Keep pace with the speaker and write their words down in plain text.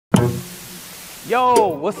Yo,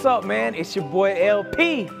 what's up, man? It's your boy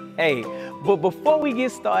LP. Hey, but before we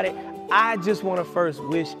get started, I just want to first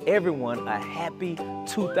wish everyone a happy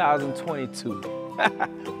 2022.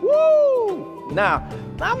 Woo! Now,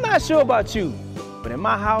 I'm not sure about you, but in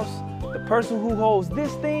my house, the person who holds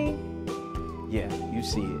this thing, yeah, you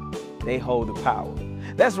see it. They hold the power.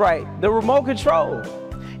 That's right, the remote control.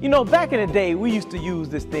 You know, back in the day, we used to use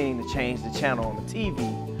this thing to change the channel on the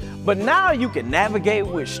TV. But now you can navigate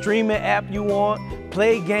which streaming app you want,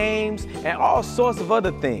 play games, and all sorts of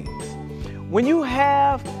other things. When you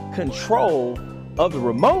have control of the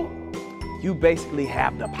remote, you basically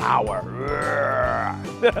have the power.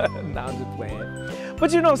 Nah, I'm just playing.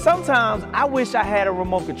 But you know, sometimes I wish I had a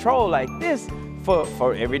remote control like this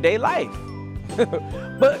for everyday life.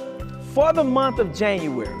 But for the month of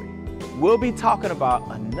January, we'll be talking about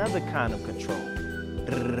another kind of control.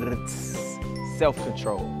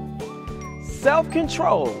 Self-control.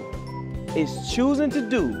 Self-control is choosing to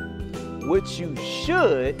do what you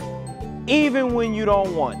should even when you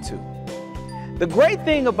don't want to. The great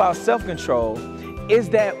thing about self-control is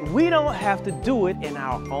that we don't have to do it in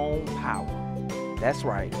our own power. That's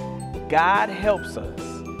right. God helps us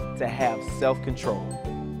to have self-control.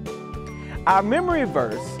 Our memory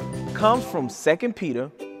verse comes from 2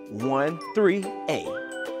 Peter 1:3a.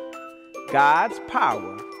 God's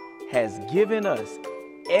power has given us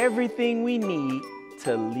everything we need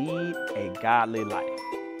to lead a godly life.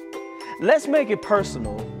 Let's make it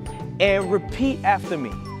personal and repeat after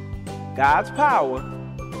me. God's power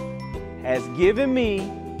has given me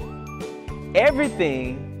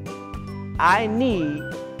everything I need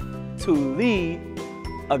to lead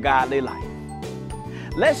a godly life.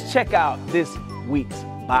 Let's check out this week's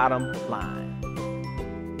bottom line.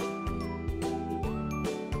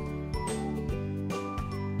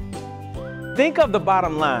 Think of the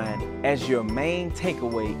bottom line as your main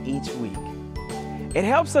takeaway each week. It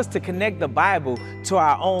helps us to connect the Bible to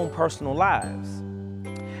our own personal lives.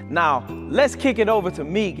 Now, let's kick it over to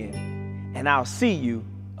Megan, and I'll see you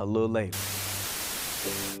a little later.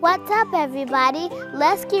 What's up, everybody?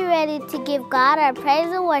 Let's get ready to give God our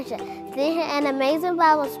praise and worship. This is an amazing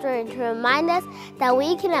Bible story to remind us that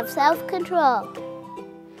we can have self-control.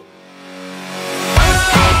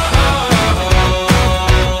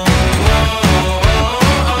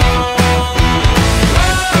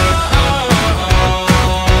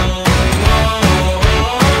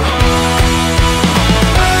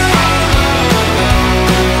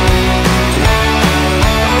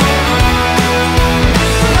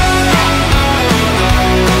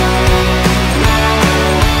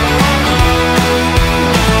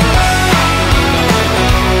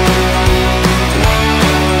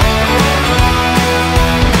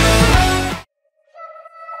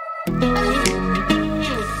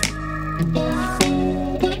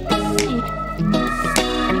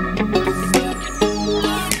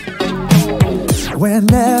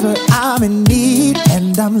 Whenever I'm in need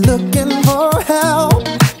and I'm looking for help,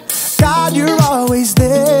 God, you're always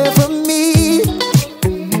there for me.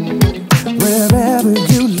 Wherever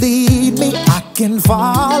you lead me, I can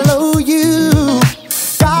follow you.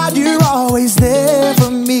 God, you're always there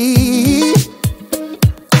for me.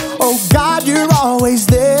 Oh, God, you're always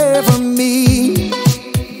there for me.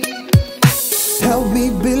 Help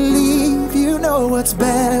me believe you know what's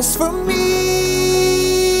best for me.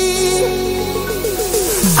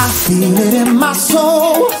 I feel it in my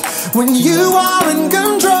soul when you are in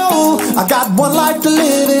control. I got one life to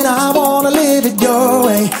live and I wanna live it your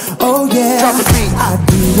way. Oh yeah, I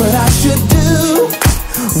do what I should do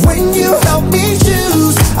when you help me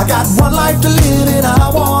choose. I got one life to live and I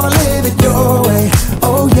wanna live it your way.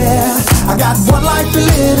 Oh yeah, I got one life to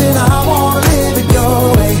live and I wanna live it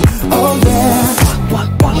your way. Oh yeah,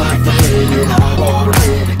 one life to live and I wanna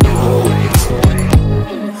live it your way.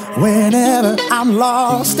 Whenever I'm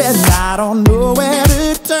lost and I don't know where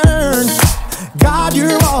to turn, God,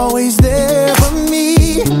 you're always there for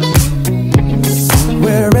me.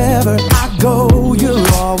 Wherever I go, you're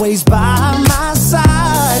always by my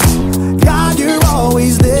side. God, you're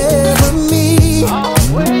always there for me. Oh,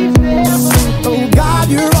 God,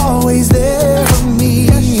 you're always there for me.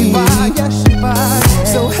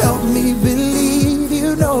 So help me believe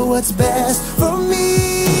you know what's best for me.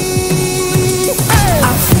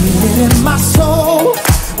 In my soul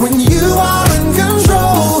when you are in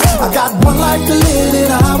control. I got one life to live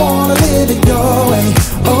and I wanna live it your way.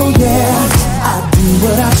 Oh yeah, I do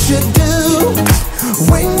what I should do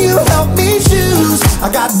when you help me choose. I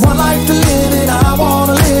got one life to live and I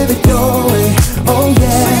wanna live it your way. Oh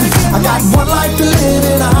yeah, I got one life to live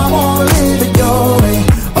and I wanna live it your way.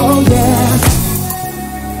 Oh yeah.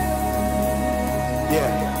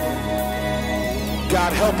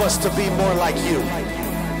 God, help us to be more like you.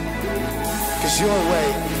 Because your way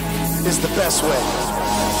is the best way.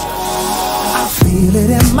 I feel it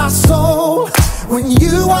in my soul when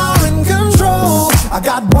you are in control. I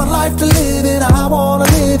got one life to live and I wanna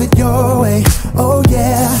live it your way. Oh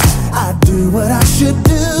yeah, I do what I should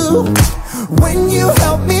do when you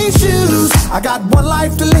help me choose. I got one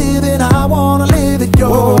life to live and I wanna live it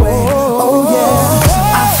your way. Oh yeah,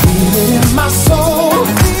 I feel it in my soul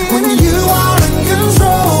when you are in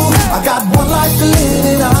control. I got one life to live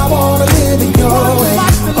and I wanna live it your way.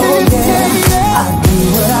 Oh yeah, I do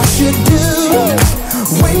what I should do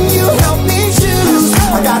when you help me choose.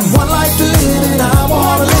 I got one life to live and I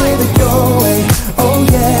wanna live it your way. Oh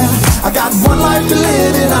yeah, I got one life to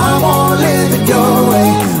live and I wanna live it your way.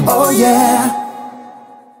 Oh yeah.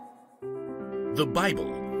 The Bible.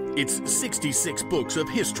 It's 66 books of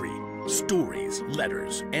history, stories,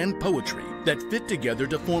 letters, and poetry that fit together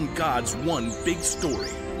to form God's one big story.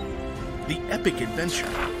 The epic adventure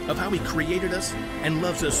of how He created us and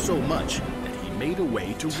loves us so much that He made a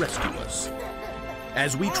way to rescue us.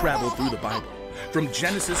 As we travel through the Bible, from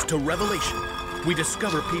Genesis to Revelation, we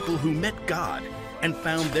discover people who met God and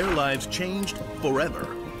found their lives changed forever.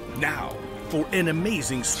 Now, for an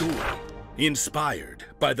amazing story, inspired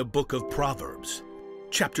by the book of Proverbs,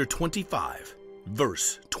 chapter 25,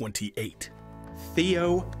 verse 28.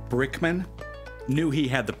 Theo Brickman knew he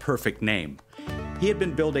had the perfect name. He had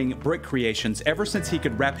been building brick creations ever since he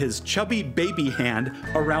could wrap his chubby baby hand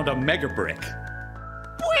around a mega brick.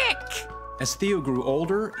 Brick! As Theo grew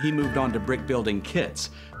older, he moved on to brick building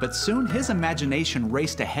kits, but soon his imagination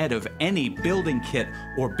raced ahead of any building kit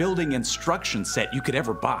or building instruction set you could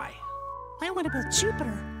ever buy. I want to build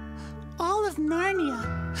Jupiter, all of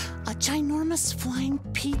Narnia, a ginormous flying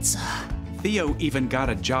pizza. Theo even got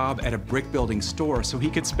a job at a brick building store so he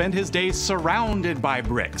could spend his days surrounded by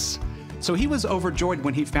bricks. So he was overjoyed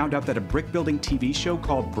when he found out that a brick building TV show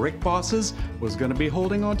called Brick Bosses was going to be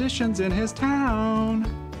holding auditions in his town.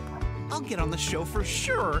 I'll get on the show for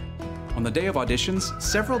sure. On the day of auditions,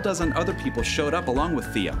 several dozen other people showed up along with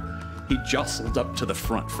Theo. He jostled up to the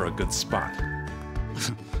front for a good spot.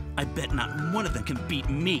 I bet not one of them can beat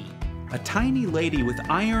me. A tiny lady with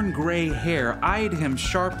iron gray hair eyed him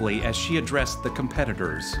sharply as she addressed the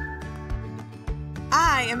competitors.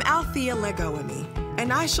 I am Althea Legoami,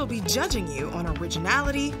 and I shall be judging you on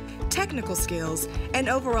originality, technical skills, and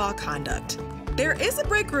overall conduct. There is a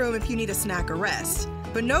break room if you need a snack or rest,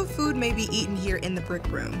 but no food may be eaten here in the brick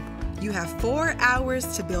room. You have 4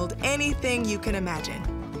 hours to build anything you can imagine.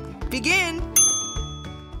 Begin!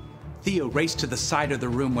 Theo raced to the side of the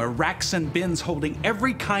room where racks and bins holding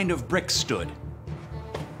every kind of brick stood.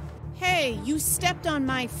 Hey, you stepped on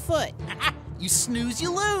my foot. You snooze,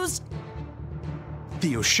 you lose.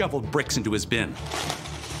 Theo shoveled bricks into his bin.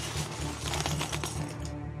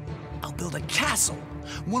 I'll build a castle,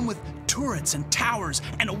 one with turrets and towers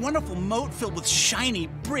and a wonderful moat filled with shiny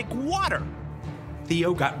brick water.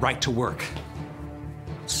 Theo got right to work.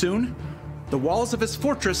 Soon, the walls of his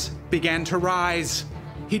fortress began to rise.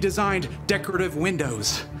 He designed decorative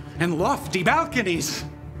windows and lofty balconies.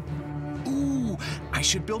 Ooh, I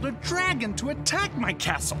should build a dragon to attack my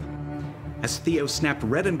castle. As Theo snapped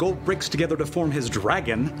red and gold bricks together to form his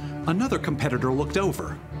dragon, another competitor looked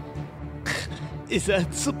over. Is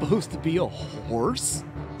that supposed to be a horse?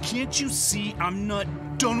 Can't you see I'm not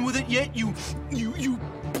done with it yet, you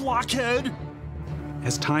blockhead?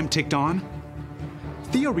 As time ticked on,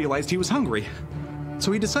 Theo realized he was hungry,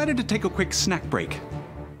 so he decided to take a quick snack break.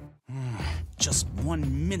 Just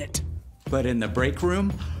 1 minute. But in the break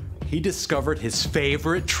room, he discovered his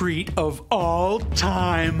favorite treat of all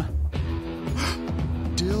time.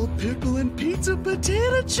 Dill pickle and pizza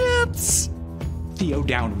potato chips. Theo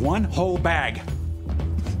downed one whole bag.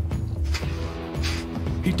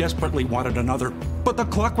 He desperately wanted another, but the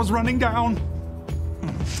clock was running down.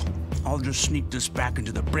 I'll just sneak this back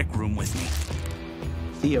into the brick room with me.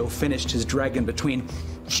 Theo finished his dragon between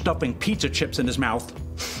stuffing pizza chips in his mouth.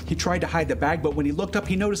 He tried to hide the bag, but when he looked up,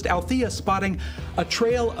 he noticed Althea spotting a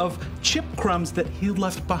trail of chip crumbs that he'd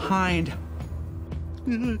left behind.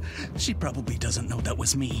 She probably doesn't know that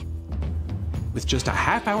was me. With just a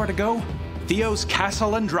half hour to go, Theo's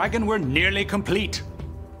castle and dragon were nearly complete.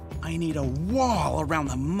 I need a wall around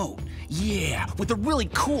the moat. Yeah, with a really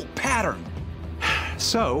cool pattern.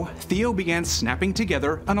 So, Theo began snapping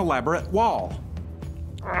together an elaborate wall.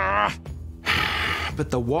 But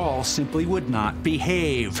the wall simply would not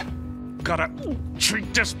behave. Gotta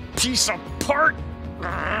treat this piece apart.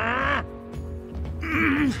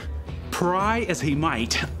 Pry as he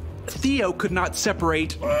might, Theo could not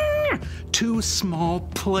separate two small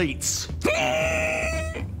plates.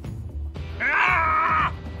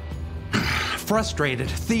 Frustrated,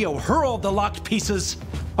 Theo hurled the locked pieces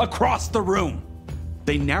across the room.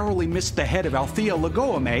 They narrowly missed the head of Althea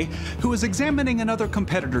Legoame, who was examining another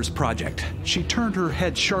competitor's project. She turned her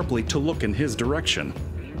head sharply to look in his direction.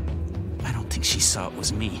 I don't think she saw it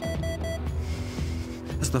was me.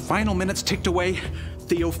 As the final minutes ticked away,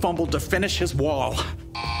 Theo fumbled to finish his wall.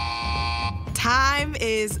 Time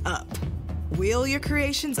is up. Wheel your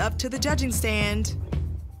creations up to the judging stand.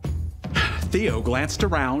 Theo glanced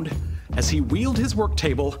around as he wheeled his work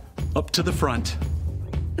table up to the front.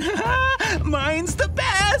 Mine's the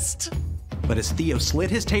best! But as Theo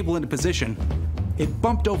slid his table into position, it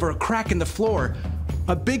bumped over a crack in the floor.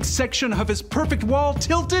 A big section of his perfect wall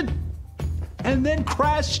tilted and then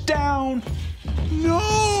crashed down.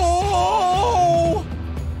 No!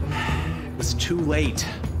 It was too late.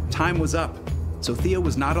 Time was up, so Theo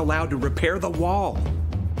was not allowed to repair the wall.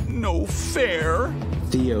 No fair.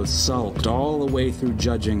 Theo sulked all the way through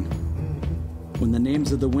judging. When the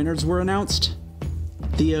names of the winners were announced,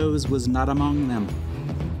 Theo's was not among them.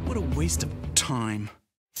 What a waste of time.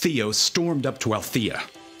 Theo stormed up to Althea.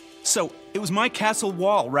 So, it was my castle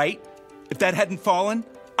wall, right? If that hadn't fallen,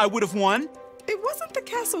 I would have won? It wasn't the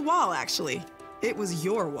castle wall, actually. It was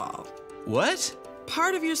your wall. What?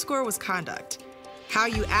 Part of your score was conduct. How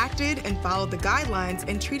you acted and followed the guidelines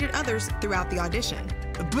and treated others throughout the audition.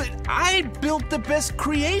 But I built the best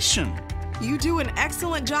creation. You do an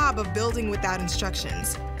excellent job of building without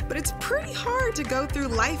instructions, but it's pretty hard to go through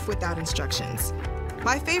life without instructions.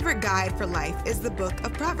 My favorite guide for life is the book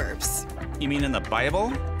of Proverbs. You mean in the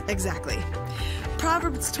Bible? Exactly.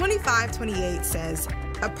 Proverbs 25:28 says,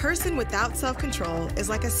 "A person without self-control is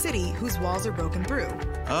like a city whose walls are broken through."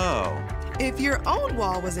 Oh. If your own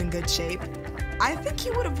wall was in good shape, I think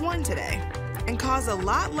you would have won today and caused a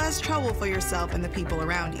lot less trouble for yourself and the people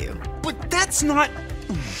around you. But that's not...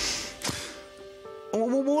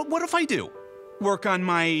 What if I do? Work on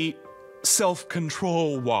my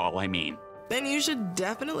self-control wall, I mean. Then you should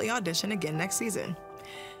definitely audition again next season.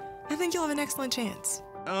 I think you'll have an excellent chance.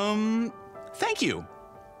 Thank you.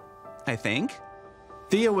 I think.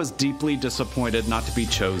 Theo was deeply disappointed not to be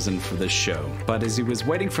chosen for this show, but as he was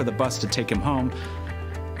waiting for the bus to take him home,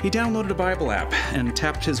 he downloaded a Bible app and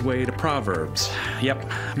tapped his way to Proverbs. Yep,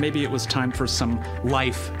 maybe it was time for some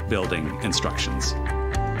life-building instructions.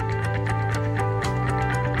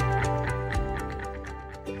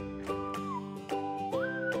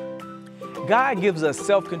 God gives us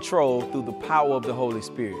self-control through the power of the Holy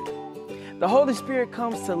Spirit. The Holy Spirit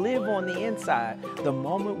comes to live on the inside the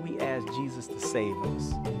moment we ask Jesus to save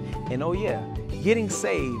us. And oh yeah, getting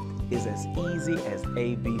saved is as easy as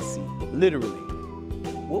ABC, literally.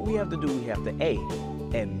 What we have to do, we have to A,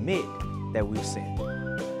 admit that we've sinned.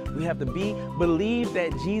 We have to B, believe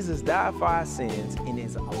that Jesus died for our sins and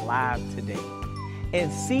is alive today.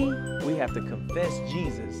 And C, we have to confess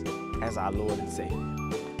Jesus as our Lord and Savior.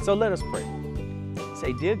 So let us pray.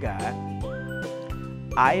 Say, dear God,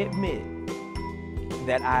 I admit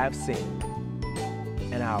that I have sinned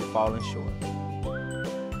and I have fallen short.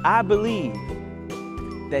 I believe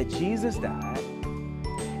that Jesus died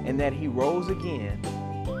and that he rose again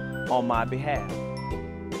on my behalf.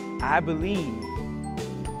 I believe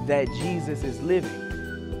that Jesus is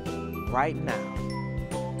living right now.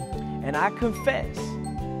 And I confess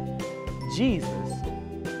Jesus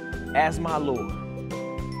as my Lord.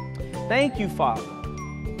 Thank you, Father,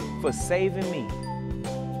 for saving me.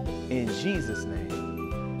 In Jesus' name,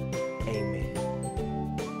 amen.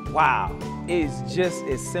 Wow, it's just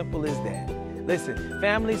as simple as that. Listen,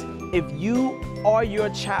 families, if you or your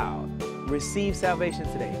child receive salvation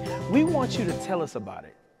today, we want you to tell us about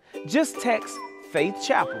it. Just text Faith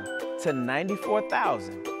Chapel to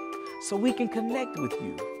 94,000 so we can connect with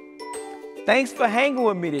you. Thanks for hanging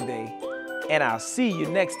with me today, and I'll see you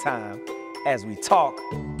next time as we talk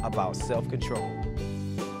about self-control.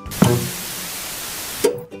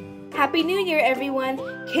 Happy New Year, everyone!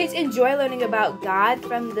 Kids enjoy learning about God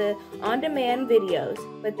from the on-demand videos,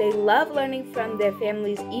 but they love learning from their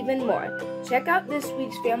families even more. Check out this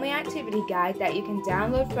week's family activity guide that you can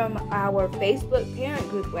download from our Facebook parent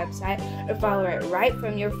group website or follow it right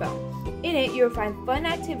from your phone. In it, you'll find fun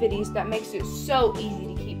activities that makes it so easy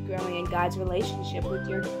to keep growing in God's relationship with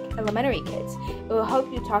your elementary kids. It will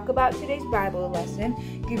help you talk about today's Bible lesson,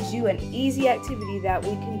 gives you an easy activity that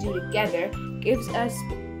we can do together, gives us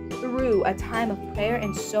through a time of prayer,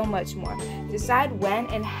 and so much more. Decide when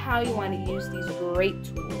and how you want to use these great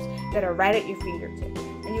tools that are right at your fingertips,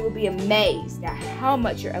 and you will be amazed at how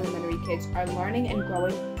much your elementary kids are learning and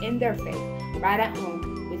growing in their faith right at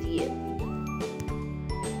home with you.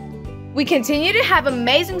 We continue to have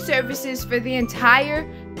amazing services for the entire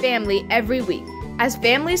family every week. As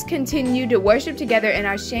families continue to worship together in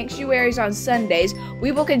our sanctuaries on Sundays,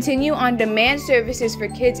 we will continue on-demand services for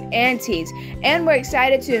kids and teens, and we're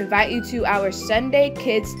excited to invite you to our Sunday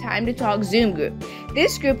Kids Time to Talk Zoom group.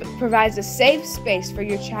 This group provides a safe space for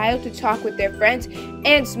your child to talk with their friends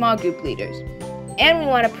and small group leaders. And we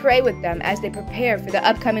want to pray with them as they prepare for the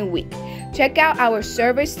upcoming week. Check out our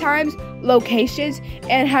service times, locations,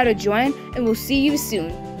 and how to join, and we'll see you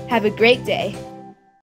soon. Have a great day.